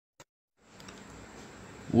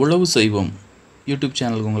உழவு செய்வோம் யூடியூப்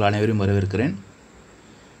சேனலுக்கு உங்கள் அனைவரையும் வரவேற்கிறேன்.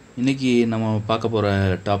 இன்றைக்கி நம்ம பார்க்க போகிற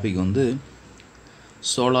டாபிக் வந்து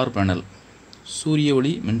சோலார் பேனல், சூரிய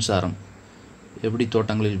ஒளி மின்சாரம் எப்படி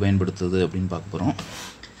தோட்டங்களில் பயன்படுத்துது அப்படின்னு பார்க்க போகிறோம்.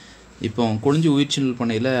 இப்போ கொழிஞ்சி உயிர்ச்சல்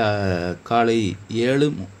பண்ணையில் காலை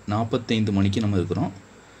 7:45 மணிக்கு நம்ம இருக்கிறோம்.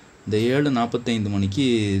 இந்த 7:45 மணிக்கு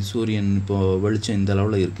சூரியன் இப்போது வெளிச்சம் இந்த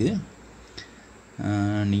அளவில் இருக்குது.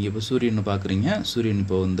 நீங்கள் இப்போ சூரியனை பார்க்குறீங்க. சூரியன்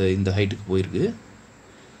இப்போ இந்த ஹைட்டுக்கு போயிருக்கு.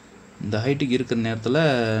 இந்த ஹைட்டுக்கு இருக்கிற நேரத்தில்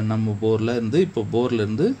நம்ம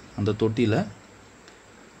போர்லேருந்து அந்த தொட்டியில்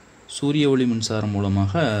சூரிய ஒளி மின்சாரம்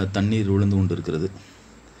மூலமாக தண்ணீர் விழுந்து கொண்டு இருக்கிறது.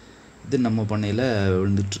 இது நம்ம பண்ணையில்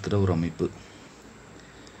விழுந்துட்டுருக்கிற ஒரு அமைப்பு.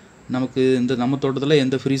 நமக்கு நம்ம தோட்டத்தில்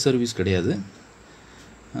எந்த ஃப்ரீ சர்வீஸ் கிடையாது.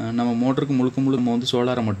 நம்ம மோட்டருக்கு முழுக்க நம்ம வந்து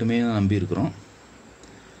சோலாரை மட்டுமே நம்பி இருக்கிறோம்.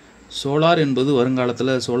 சோலார் என்பது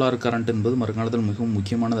வருங்காலத்தில் சோலார் கரண்ட் என்பது வருங்காலத்தில் மிகவும்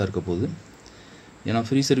முக்கியமானதாக இருக்க போகுது. ஏன்னா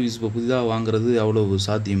ஃப்ரீ சர்வீஸ் இப்போ புதிதாக வாங்குறது அவ்வளோ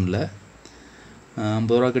சாத்தியம் இல்லை.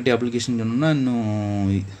 50 ரூபா கட்டி அப்ளிகேஷன் சொன்னோம்னா இன்னும்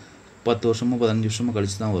 10 வருஷமோ 15 வருஷமோ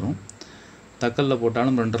கழித்து தான் வரும். தக்கலில்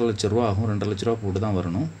போட்டாலும் 2.5 லட்ச ரூபா ஆகும். 2.5 லட்ச ரூபா போட்டு தான்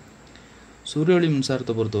வரணும். சூரிய ஒளி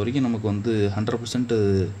மின்சாரத்தை பொறுத்த வரைக்கும் நமக்கு வந்து 100%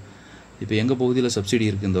 இப்போ எங்கள் பகுதியில் சப்சிடி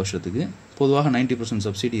இருக்குது. இந்த வருஷத்துக்கு பொதுவாக 90%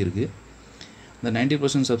 சப்சிடி இருக்குது. இந்த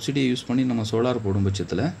 90% சப்சிடியை யூஸ் பண்ணி நம்ம சோலார் போடும்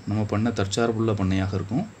பட்சத்தில் நம்ம பண்ண தற்சார்புள்ள பண்ணையாக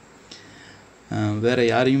இருக்கும். வேறு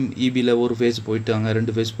யாரையும் ஈபியில் ஒரு ஃபேஸ் போயிட்டாங்க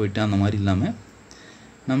 2 ஃபேஸ் போயிட்டு அந்த மாதிரி இல்லாமல்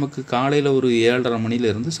நமக்கு காலையில் ஒரு 7:30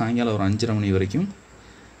 மணிலேருந்து சாயங்காலம் ஒரு 5:30 மணி வரைக்கும்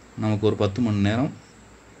நமக்கு ஒரு 10 மணி நேரம்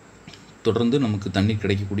தொடர்ந்து நமக்கு தண்ணீர்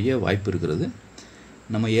கிடைக்கக்கூடிய வாய்ப்பு இருக்கிறது.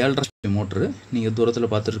 நம்ம 7.5 மோட்ரு, நீங்கள்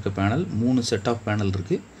தூரத்தில் பார்த்துருக்க பேனல் 3 செட் ஆஃப் பேனல்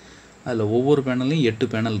இருக்குது. அதில் ஒவ்வொரு பேனல்லையும் 8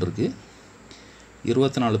 பேனல் இருக்குது.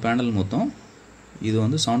 24 பேனல் மொத்தம். இது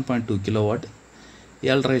வந்து 7.2 கிலோவாட்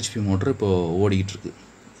 7.5 HP மோட்ரு இப்போது ஓடிக்கிட்டு இருக்குது.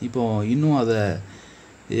 இப்போது இன்னும் அதை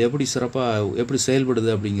எப்படி செயல்படுது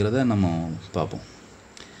அப்படிங்கிறத நம்ம பார்ப்போம்.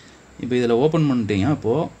 இப்போ இதில் ஓப்பன் பண்ணிட்டீங்க.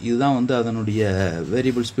 இப்போது இதுதான் வந்து அதனுடைய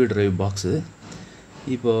வேரியபிள் ஸ்பீட் டிரைவ் பாக்ஸு.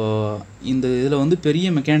 இப்போது இந்த இதில் வந்து பெரிய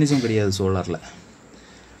மெக்கானிசம் கிடையாது சோலாரில்.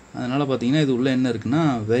 அதனால் பார்த்திங்கன்னா இது உள்ளே என்ன இருக்குன்னா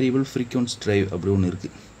வேரியபிள் ஃப்ரீக்வன்சி டிரைவ் அப்படி ஒன்று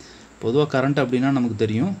இருக்குது. பொதுவாக கரண்ட் அப்படின்னா நமக்கு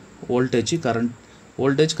தெரியும்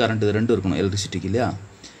வோல்டேஜ் கரண்ட் இது ரெண்டும் இருக்கணும் எலக்ட்ரிசிட்டிக்கு இல்லையா.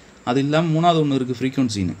 அது இல்லாமல் மூணாவது ஒன்று இருக்குது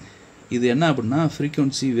ஃப்ரீக்வன்சின்னு. இது என்ன அப்படின்னா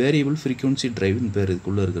வேரியபிள் ஃப்ரீக்வன்சி டிரைவ்னு பேர்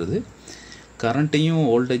இதுக்குள்ளே இருக்கிறது. கரண்ட்டையும்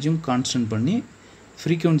வோல்டேஜும் கான்ஸ்டன்ட் பண்ணி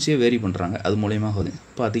ஃப்ரீக்வன்சியை வேரி பண்ணுறாங்க. அது மூலயமாக வந்து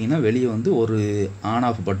பார்த்திங்கன்னா வெளியே வந்து ஒரு on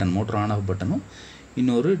off button, motor on off பட்டனும்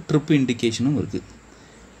இன்னொரு ட்ரிப் இண்டிகேஷனும் இருக்குது.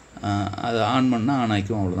 அது ஆன் பண்ணால் ஆன்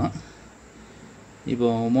ஆகிக்கும், அவ்வளோதான்.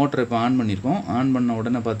 இப்போது மோட்டரை இப்போ ஆன் பண்ணியிருக்கோம். ஆன் பண்ண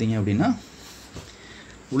உடனே பார்த்திங்க அப்படின்னா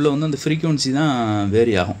உள்ளே வந்து அந்த ஃப்ரீக்வன்சி தான்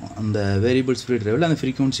வேரி ஆகும். அந்த வேரியபிள் ஸ்பீட் டிரைவில் அந்த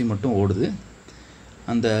ஃப்ரீக்வன்சி மட்டும் ஓடுது.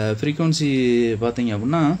 அந்த ஃப்ரீக்வன்சி பார்த்திங்க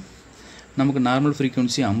அப்படின்னா நமக்கு நார்மல்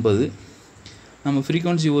ஃப்ரீக்வன்சி 50. நம்ம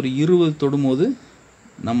ஃப்ரீக்வன்சி ஒரு 20 தொடும்போது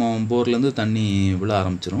நம்ம போர்லேருந்து தண்ணி விழ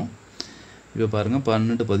ஆரம்பிச்சிடும். இப்போ பாருங்கள்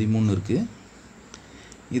 12, 13 இருக்குது.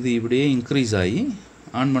 இது இப்படியே இன்க்ரீஸ் ஆகி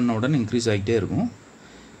ஆன் பண்ண உடனே இன்க்ரீஸ் ஆகிட்டே இருக்கும்.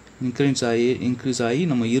 இன்க்ரீஸ் ஆகி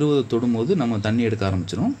நம்ம 20 தொடும்போது நம்ம தண்ணி எடுக்க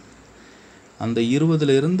ஆரம்பிச்சிடும். அந்த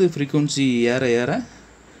 20லேருந்து ஃப்ரீக்வன்சி ஏற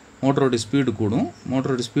மோட்டரோட ஸ்பீடு கூடும்.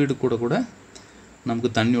 மோட்டரோட ஸ்பீடு கூட நமக்கு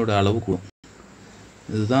தண்ணியோட அளவு கூடும்.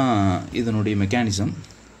 இதுதான் இதனுடைய மெக்கானிசம்.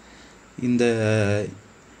 இந்த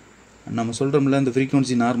நம்ம சொல்கிறோம்ல இந்த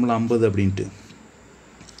ஃப்ரீக்வன்சி நார்மலாக 50 அப்படின்ட்டு,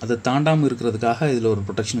 அதை தாண்டாமல் இருக்கிறதுக்காக இதில் ஒரு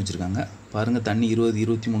ப்ரொடெக்ஷன் வச்சுருக்காங்க. பாருங்கள், தண்ணி 20,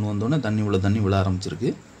 23 வந்தோடனே இவ்வளோ தண்ணி விழ ஆரம்பிச்சிருக்கு.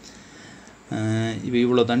 இப்போ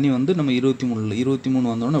இவ்வளோ தண்ணி வந்து நம்ம 23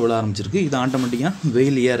 வந்தோடனே விழ ஆரம்பிச்சிருக்கு. இது ஆட்டோமேட்டிக்காக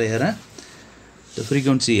வெயில் ஏற இந்த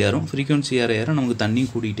ஃப்ரீக்வன்சி ஏறும். ஃப்ரீக்வன்சி ஏற நமக்கு தண்ணி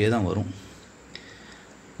கூட்டிகிட்டே தான் வரும்.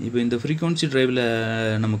 இப்போ இந்த ஃப்ரீக்வன்சி டிரைவில்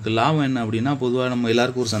நமக்கு லாபம் என்ன அப்படின்னா, பொதுவாக நம்ம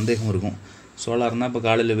எல்லாருக்கும் ஒரு சந்தேகம் இருக்கும். சோலார்னால் இப்போ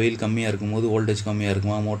காலையில் வெயில் கம்மியாக இருக்கும்போது வோல்டேஜ் கம்மியாக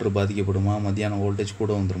இருக்குமா, மோட்டர் பாதிக்கப்படுமா, மத்தியானம் வோல்டேஜ்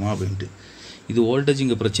கூட வந்துடுமா அப்படின்ட்டு. இது வோல்டேஜ்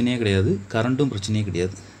இங்கே பிரச்சனையே கிடையாது, கரண்ட்டும் பிரச்சனையே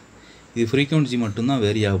கிடையாது. இது ஃப்ரீக்வன்சி மட்டும்தான்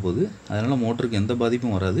வேரி ஆக போகுது. அதனால் மோட்டருக்கு எந்த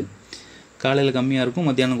பாதிப்பும் வராது. காலையில் கம்மியாக இருக்கும்,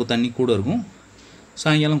 மத்தியானம் தண்ணி கூட இருக்கும்,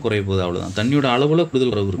 சாயங்காலம் குறைய போகுது, அவ்வளோதான். தண்ணியோட அளவில்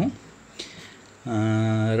கூடுதல் அளவு இருக்கும்.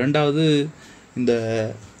 ரெண்டாவது, இந்த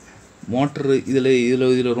மோட்ரு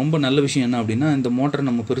இதில் ரொம்ப நல்ல விஷயம் என்ன அப்படின்னா, இந்த மோட்டரை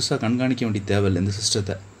நம்ம பெருசாக கண்காணிக்க வேண்டிய தேவையில்லை. இந்த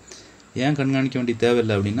சிஸ்டத்தை ஏன் கண்காணிக்க வேண்டிய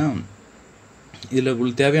தேவையில்லை அப்படின்னா,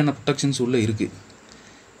 இதில் தேவையான ப்ரொடெக்ஷன்ஸ் உள்ளே இருக்குது.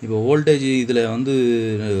 இப்போ வோல்டேஜ்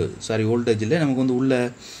வோல்டேஜில் நமக்கு வந்து உள்ள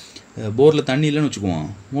போரில் தண்ணி இல்லைன்னு வச்சுக்குவோம்.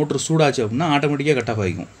 மோட்ரு சூடாச்சு அப்படின்னா ஆட்டோமேட்டிக்காக கட் ஆஃப்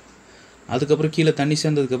ஆகிக்கும். அதுக்கப்புறம் கீழே தண்ணி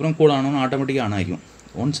சேர்ந்ததுக்கப்புறம் கூட ஆனோன்னு ஆட்டோமேட்டிக்காக ஆன் ஆகிக்கும்.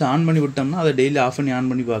 ஒன்ஸ் ஆன் பண்ணி விட்டோம்னா அதை டெய்லி ஆஃப் பண்ணி ஆன்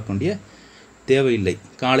பண்ணி பார்க்க வேண்டிய தேவையில்லை.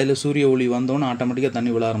 காலையில் சூரிய ஒளி வந்தோன்னே ஆட்டோமேட்டிக்காக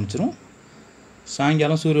தண்ணி விழ ஆரம்பிச்சிடும்.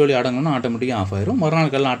 சாயங்காலம் சூரிய ஒளி அடங்கணும்னா ஆட்டோமேட்டிக்காக ஆஃப் ஆயிரும்.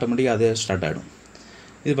 மறுநாள் காலையில் ஆட்டோமேட்டிக்காக அதே ஸ்டார்ட் ஆகிடும்.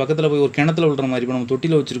 இது பக்கத்தில் போய் ஒரு கிணத்துல விழுற மாதிரி. இப்போ நம்ம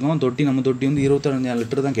தொட்டியில் வச்சுருக்கோம். நம்ம தொட்டி வந்து 25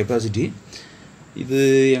 லிட்டர் தான் கெப்பாசிட்டி. இது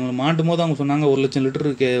எங்களை மாட்டும் போது அவங்க சொன்னாங்க 1,00,000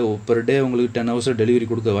 லிட்டருக்கு பெர் டே உங்களுக்கு 10 ஹவர்ஸில் டெலிவரி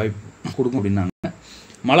கொடுக்கும் அப்படின்னாங்க.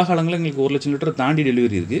 மழை காலங்களில் எங்களுக்கு 1,00,000 லிட்டர் தாண்டி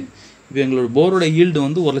டெலிவரி இருக்குது. இப்போ எங்களோட போரோட ஈல்டு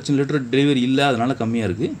வந்து 1,00,000 லிட்டர் டெலிவரி இல்லை, அதனால் கம்மியாக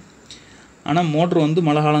இருக்குது. ஆனால் மோட்ரு வந்து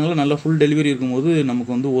மழை காலங்களில் நல்லா ஃபுல் டெலிவரி இருக்கும்போது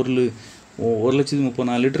நமக்கு வந்து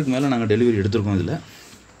 1,34,000 லிட்டருக்கு மேலே நாங்கள் டெலிவரி எடுத்திருக்கோம்.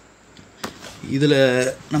 இதில்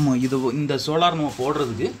நம்ம இந்த சோலார் நம்ம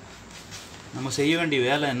போடுறதுக்கு நம்ம செய்ய வேண்டிய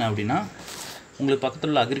வேலை என்ன அப்படின்னா, உங்களுக்கு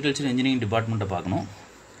பக்கத்தில் உள்ள அக்ரிகல்ச்சர் இன்ஜினியரிங் டிபார்ட்மெண்ட்டை பார்க்கணும்.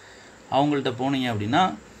 அவங்கள்ட்ட போனீங்க அப்படின்னா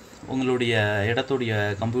உங்களுடைய இடத்துடைய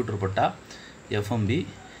கம்ப்யூட்டர் பட்டா, FMB,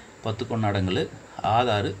 10 கொண்டாடங்கள்,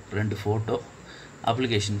 Aadhaar, 2 photo,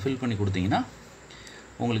 application fill பண்ணி கொடுத்தீங்கன்னா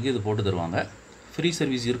உங்களுக்கு இது போட்டு தருவாங்க. ஃப்ரீ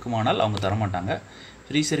சர்வீஸ் இருக்குமானால் அவங்க தரமாட்டாங்க.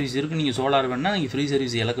 ஃப்ரீ சர்வீஸ் இருக்குது, நீங்கள் சோலார் வேணுன்னா நீங்கள் ஃப்ரீ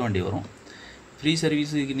சர்வீஸ் இழக்க வேண்டி வரும். ஃப்ரீ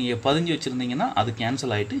சர்வீஸுக்கு நீங்கள் பதிஞ்சு வச்சுருந்தீங்கன்னா அது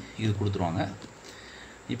கேன்சல் ஆகிட்டு இது கொடுத்துருவாங்க.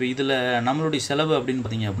 இப்போ இதில் நம்மளுடைய செலவு அப்படின்னு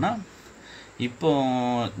பார்த்தீங்க அப்படின்னா, இப்போ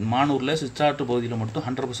மானூரில் சித்தாற்று பகுதியில் மட்டும்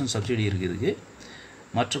 100% சப்சிடி இருக்குது. இதுக்கு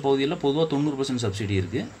மற்ற பகுதியில் பொதுவாக 90% சப்சிடி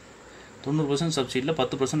இருக்குது. 90% சப்சிடியில்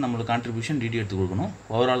 10% நம்மளுக்கு கான்ட்ரிபியூஷன் டிடி எடுத்து கொடுக்கணும்.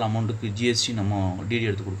 ஓவரால் அமௌண்ட்டுக்கு ஜிஎஸ்டி நம்ம டிடி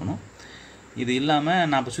எடுத்து கொடுக்கணும். இது இல்லாமல்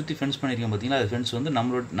நான் இப்போ சுற்றி ஃபென்ஸ் பண்ணியிருக்கேன் பார்த்தீங்களா, அது ஃபென்ஸ் வந்து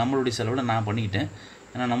நம்மளுடைய செலவில் நான் பண்ணிக்கிட்டேன்.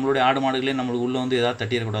 ஏன்னா நம்மளுடைய ஆடு மாடுகளே நம்மளுக்கு உள்ளே வந்து எதாவது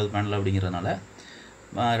தட்டிடக்கூடாது பேனல் அப்படிங்கிறதுனால.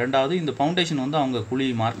 ரெண்டாவது, இந்த ஃபவுண்டேஷன் வந்து அவங்க குழி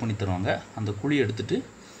மார்க் பண்ணி தருவாங்க. அந்த குழி எடுத்துகிட்டு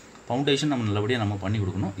ஃபவுண்டேஷன் நம்ம நல்லபடியாக நம்ம பண்ணி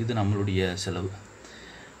கொடுக்கணும். இது நம்மளுடைய செலவு.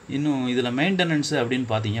 இன்னும் இதில் மெயின்டெனன்ஸு அப்படின்னு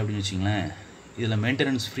பார்த்தீங்க அப்படின்னு வச்சிங்களேன், இதில்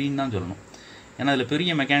மெயின்டெனன்ஸ் ஃப்ரீன்னு தான் சொல்லணும். ஏன்னா இதில்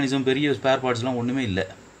பெரிய மெக்கானிசம், பெரிய ஸ்பேர் பார்ட்ஸ்லாம் ஒன்றுமே இல்லை.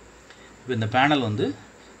 இப்போ இந்த பேனல் வந்து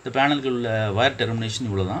இந்த பேனலுக்கு உள்ள வயர் டெர்மினேஷன்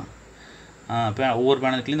இவ்வளோ தான். ஒவ்வொரு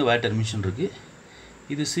பேனலுக்குலேயும் இந்த வயர் டெர்மினேஷன் இருக்குது.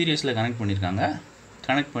 இது சீரியஸில் கனெக்ட் பண்ணியிருக்காங்க.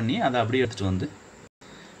 கனெக்ட் பண்ணி அதை அப்படியே எடுத்துகிட்டு வந்து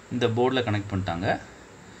இந்த போர்டில் கனெக்ட் பண்ணிட்டாங்க.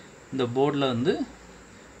 இந்த போர்டில் வந்து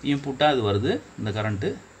இன்புட்டாக இது வருது, இந்த கரண்ட்டு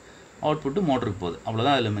அவுட்புட்டு மோட்டருக்கு போகுது.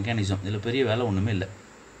 அவ்வளோதான் இதில் மெக்கானிசம். இதில் பெரிய வேலை ஒன்றுமே இல்லை.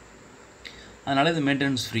 அதனால் இது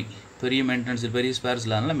மெயின்டெனன்ஸ் ஃப்ரீ. பெரிய மெயின்டெனன்ஸ், பெரிய ஸ்பேர்ஸ்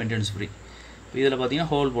இல்லாதனால மெயின்டெனன்ஸ் ஃப்ரீ. இப்போ இதில் பார்த்தீங்கன்னா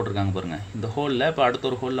ஹோல் போட்டிருக்காங்க பாருங்கள். இந்த ஹோலில் இப்போ அடுத்த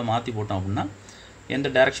ஒரு ஹோலில் மாற்றி போட்டோம் அப்படின்னா எந்த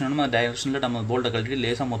டேரெக்ஷன் வேணுமோ அந்த டேரெக்ஷனில் நம்ம போல்ட்டை கழட்டிட்டு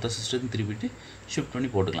லேசாக மொத்த சிஸ்டத்தையும் திருப்பிட்டு ஷிஃப்ட் பண்ணி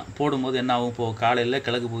போட்டுக்கலாம். போடும்போது என்ன ஆகும், இப்போது காலையில்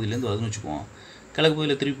கிழக்கு பகுதியிலேருந்து வருதுன்னு வச்சுக்குவோம். கிழக்கு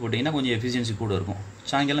பகுதியில் திருப்பி போட்டிங்கன்னா கொஞ்சம் எஃபிஷியன்சி கூட இருக்கும்.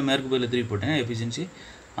 சாயங்காலம் மேற்கு பகுதியில் திருப்பி போட்டிங்கன்னா எஃபிஷியன்சி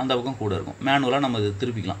அந்த பக்கம் கூட இருக்கும். மேனுவலாக நம்ம இது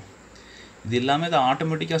திருப்பிக்கலாம். இது எல்லாமே இதை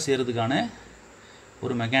ஆட்டோமேட்டிக்காக செய்கிறதுக்கான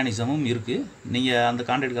ஒரு மெக்கானிசமும் இருக்குது. நீங்கள் அந்த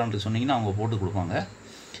கான்ட்ராக்ட்காரங்களுக்கு சொன்னீங்கன்னா அவங்க போட்டு கொடுப்பாங்க.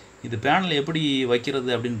 இது பேனல் எப்படி வைக்கிறது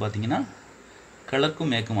அப்படின்னு பார்த்தீங்கன்னா,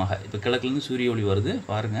 கிழக்கும் மேற்குமாக, இப்போ கிழக்குலேருந்து சூரிய ஒளி வருது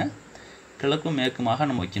பாருங்கள், கிழக்கும் மேற்குமாக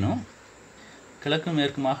நம்ம வைக்கணும். கிழக்கு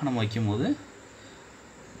மேற்குமாக நம்ம வைக்கும்போது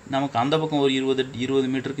நமக்கு அந்த பக்கம் ஒரு 20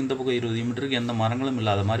 மீட்டருக்கு, இந்த பக்கம் 20 மீட்டருக்கு எந்த மரங்களும்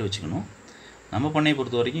இல்லாத மாதிரி வச்சுக்கணும். நம்ம பண்ணையை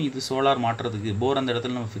பொறுத்த வரைக்கும் இது சோலார் மாட்டுறதுக்கு போர் அந்த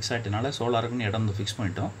இடத்துல நம்ம ஃபிக்ஸ் ஆகிட்டனால சோலாருக்குன்னு இடம் வந்து ஃபிக்ஸ்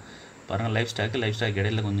பண்ணிட்டோம். பாருங்கள், லைஃப் ஸ்டாக்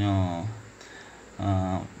இடையில கொஞ்சம்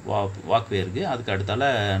வாக்வே இருக்குது. அதுக்கு அடுத்தால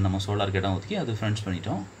நம்ம சோலாருக்கு இடம் ஒதுக்கி அது ஃப்ரெண்ட்ஸ்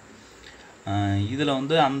பண்ணிட்டோம். இதில்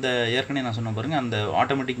வந்து அந்த ஏற்கனவே நான் சொன்ன பாருங்கள், அந்த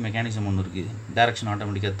ஆட்டோமேட்டிக் மெக்கானிசம் ஒன்று இருக்குது, டைரக்ஷன்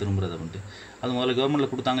ஆட்டோமேட்டிக்காக திரும்புறது அப்படின்ட்டு. அது முதல்ல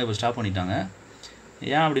கவர்மெண்ட்டில் கொடுத்தாங்க, இப்போ ஸ்டாப் பண்ணிட்டாங்க.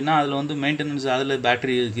 ஏன் அப்படின்னா அதில் வந்து மெயின்டெனன்ஸ், அதில்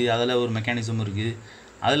பேட்டரி இருக்குது, அதில் ஒரு மெக்கானிசம் இருக்குது.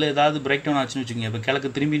 அதில் ஏதாவது பிரேக் டவுன் ஆச்சுன்னு வச்சுக்கோங்க, இப்போ கிழக்கு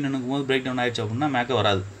திரும்பி நின்றுக்கும் போது பிரேக் டவுன் ஆகிடுச்சு அப்படின்னா மேக்க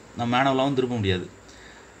வராது, நம்ம மேனுவலாகவும் திரும்ப முடியாது.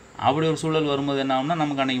 அப்படி ஒரு சூழல் வரும்போது என்ன ஆகும்னா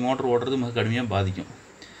நமக்கு அன்றைக்கி மோட்டர் ஓட்டுறது மிக கடுமையாக பாதிக்கும்.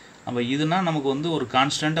 அப்போ இதுனா நமக்கு வந்து ஒரு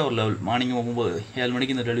கான்ஸ்டண்ட்டாக ஒரு லெவல், மார்னிங் 7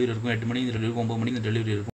 மணிக்கு இந்த டெலிவரி இருக்கும், 8 மணிக்கு இந்த டெலிவரி இருக்கும், 9 மணிக்கு இந்த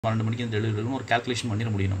டெலிவரி இருக்கும், 12 மணிக்கு இந்த டெலிவரி இருக்கும், ஒரு கால்குலேஷன்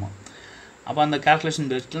பண்ணிட முடியும் நம்ம. அப்போ அந்த கால்குலேஷன்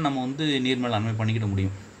பேஸில் நம்ம வந்து நீர் மேலாண்மை பண்ணிக்கிட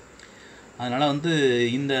முடியும். அதனால் வந்து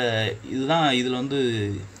இதுதான் இதில் வந்து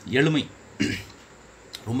எளிமை.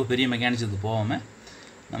 ரொம்ப பெரிய மெக்கானிசத்துக்கு போகாமல்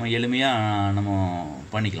நம்ம எளிமையாக நம்ம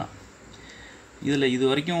பண்ணிக்கலாம். இதில் இது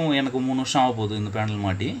வரைக்கும் எனக்கு 3 வருஷம் ஆக போகுது இந்த பேனல்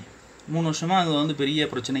மாட்டி. 3 வருஷமாக அது வந்து பெரிய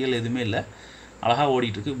பிரச்சனைகள் எதுவுமே இல்லை, அழகாக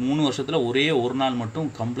ஓடிட்டுருக்கு. 3 வருஷத்தில் ஒரே ஒரு நாள் மட்டும்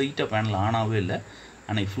கம்ப்ளீட்டாக பேனல் ஆனாவே இல்லை.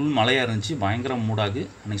 அன்றைக்கி ஃபுல் மழையாக இருந்துச்சு, பயங்கர மூடாகு,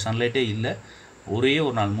 அன்றைக்கி சன்லைட்டே இல்லை. ஒரே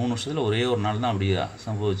ஒரு நாள், 3 வருஷத்தில் ஒரே ஒரு நாள் தான் அப்படி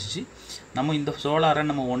சம்பவிச்சிச்சு. நம்ம இந்த சோலாரை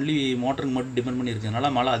நம்ம ஒன்லி மோட்டருக்கு மட்டும் டிபெண்ட் பண்ணி இருக்கிறதுனால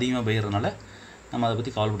மழை அதிகமாக பெய்யறதுனால நம்ம அதை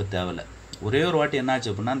பற்றி கவலைப்பட தேவையில்லை. ஒரே ஒரு வாட்டி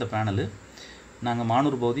என்னாச்சு அப்படின்னா, இந்த பேனலு நாங்கள்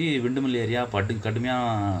மானூர் பகுதி விண்டுமில் ஏரியா,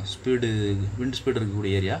 கடுமையாக விண்ட் ஸ்பீடு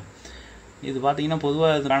இருக்கக்கூடிய ஏரியா. இது பார்த்திங்கன்னா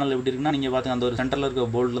பொதுவாக இந்த பேனல் எப்படி இருக்குன்னா, நீங்கள் பார்த்துங்க அந்த ஒரு சென்டரில் இருக்க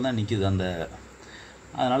போல்ட்டில் தான் நிற்கிது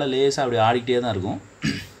அதனால் லேசாக அப்படி ஆடிக்கிட்டே தான் இருக்கும்.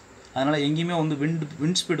 அதனால் எங்கேயுமே வந்து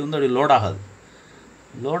விண்ட் ஸ்பீடு வந்து அப்படி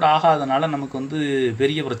லோட் ஆகாதனால நமக்கு வந்து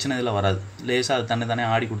பெரிய பிரச்சனை இதில் வராது. லேசாக அது தானே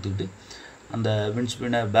ஆடி கொடுத்துக்கிட்டு அந்த விண்ட்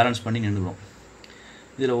ஸ்பீடை பேலன்ஸ் பண்ணி நின்றுடும்.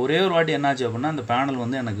 இதில் ஒரே ஒரு வாட்டி என்னாச்சு அப்படின்னா, அந்த பேனல்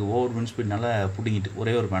வந்து எனக்கு ஓவர் விண்ட் ஸ்பீட்னால பிடிங்கிட்டு,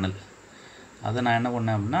 ஒரே ஒரு பேனல். அதை நான் என்ன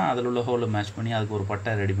பண்ணேன் அப்படின்னா, அதில் உள்ள ஹோலை மேட்ச் பண்ணி அதுக்கு ஒரு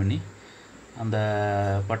பட்டை ரெடி பண்ணி அந்த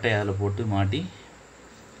பட்டையை அதில் போட்டு மாட்டி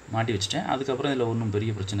வச்சுட்டேன். அதுக்கப்புறம் இதில் ஒன்றும்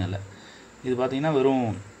பெரிய பிரச்சனை இல்லை. இது பார்த்திங்கன்னா வெறும்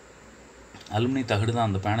அலுமினிய தகடு தான்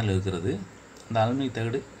அந்த பேனல் இருக்கிறது. அந்த அலுமினிய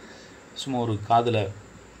தகடு சும்மா ஒரு காதில்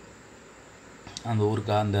அந்த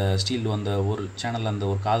அந்த ஸ்டீல் அந்த ஒரு சேனல் அந்த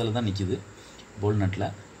ஒரு காதில் தான் நிற்கிது. போல் நட்டில்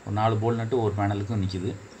ஒரு 4 போல் நட்டு ஒரு பேனலுக்கும்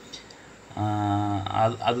நிற்கிது.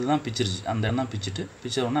 அதுதான் பிச்சிருச்சு. அந்த இடம் தான்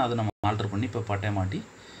பிச்ச உடனே அதை நம்ம ஆல்டர் பண்ணி இப்போ பட்டையை மாட்டி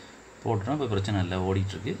போட்டுட்டோம். இப்போ பிரச்சனை இல்லை,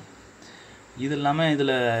 ஓடிட்டுருக்கு. இது இல்லாமல்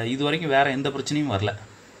இதில் இது வரைக்கும் வேறு எந்த பிரச்சனையும் வரல.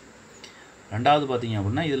 ரெண்டாவது பார்த்திங்க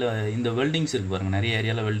அப்படின்னா இதில் இந்த வெல்டிங்ஸ் இருக்குது பாருங்கள். நிறைய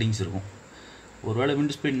ஏரியாவில் வெல்டிங்ஸ் இருக்கும். ஒருவேளை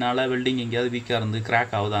விண்ட் ஸ்பீட்னால் வெல்டிங் எங்கேயாவது வீக்காக இருந்து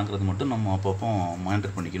கிராக் ஆகுதாங்கிறது மட்டும் நம்ம அப்பப்போ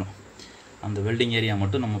மானிட்டர் பண்ணிக்கணும். அந்த வெல்டிங் ஏரியா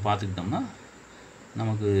மட்டும் நம்ம பார்த்துக்கிட்டோம்னா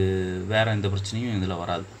நமக்கு வேறு எந்த பிரச்சனையும் இதில்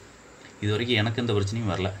வராது. இது வரைக்கும் எனக்கு எந்த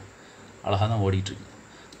பிரச்சனையும் வரல, அழகாக தான் ஓடிட்டுருக்கு.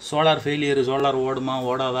 சோலார் ஃபெயிலியர், சோலார் ஓடுமா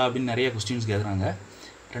ஓடாதா அப்படின்னு நிறைய கொஸ்டின்ஸ் கேட்குறாங்க.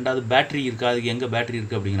 ரெண்டாவது பேட்ரி இருக்கா, அதுக்கு எங்கே பேட்ரி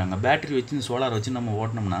இருக்குது அப்படிங்கிறாங்க. பேட்ரி வச்சு இந்த சோலார் வச்சு நம்ம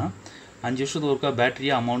ஓட்டினோம்னா 5 வருஷத்துக்கு ஒருக்கா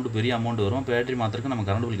பேட்டரியாக பெரிய அமௌண்ட் வரும். பேட்டரி மாத்திரக்கு நம்ம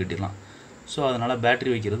கரண்ட் பில் கட்டிடலாம். ஸோ அதனால் பேட்டரி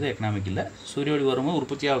வைக்கிறது எக்கனாமிக் இல்லை. சூரிய ஒளி வரும்போது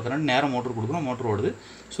உற்பத்தியாக கரண்ட் நேரம் மோட்டர் கொடுக்குறோம், மோட்டர் ஓடுது.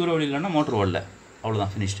 சூரிய ஒளி இல்லைன்னா மோட்டர் ஓடல,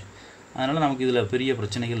 அவ்வளோதான், ஃபினிஷ்டு. அதனால் நமக்கு இதில் பெரிய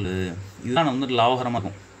பிரச்சனைகள் இதுதான் வந்து லாபகரமாக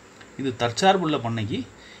இருக்கும். இது தற்சார்புள்ள பண்ணைக்கு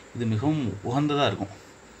இது மிகவும் உகந்ததாக இருக்கும்.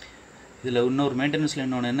 இதில் இன்னொரு மெயின்டெனன்ஸில்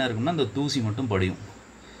இன்னொன்று என்ன இருக்குன்னா, இந்த தூசி மட்டும் படியும்.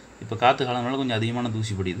 இப்போ காற்று காலனால கொஞ்சம் அதிகமான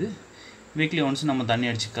தூசி படியுது. வீக்லி ஒன்ஸ் நம்ம தண்ணி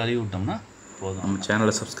அடித்து கழுவி விட்டோம்னா போதும். நம்ம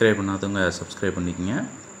சேனலை சப்ஸ்கிரைப் பண்ணாதவங்க சப்ஸ்கிரைப் பண்ணிக்கங்க,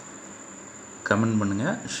 கமெண்ட்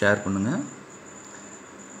பண்ணுங்கள், ஷேர் பண்ணுங்கள்,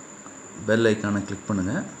 பெல் ஐக்கானை கிளிக்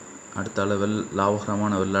பண்ணுங்கள். அடுத்தால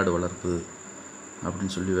லாபகரமான வெள்ளாடு வளர்ப்பு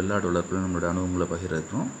அப்படின்னு சொல்லி வெள்ளாடு வளர்ப்பில் நம்மளோட அனுபவங்களை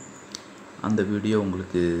பகிர்றோம். அந்த வீடியோ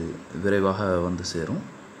உங்களுக்கு விரைவாக வந்து சேரும்.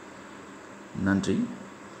 நன்றி.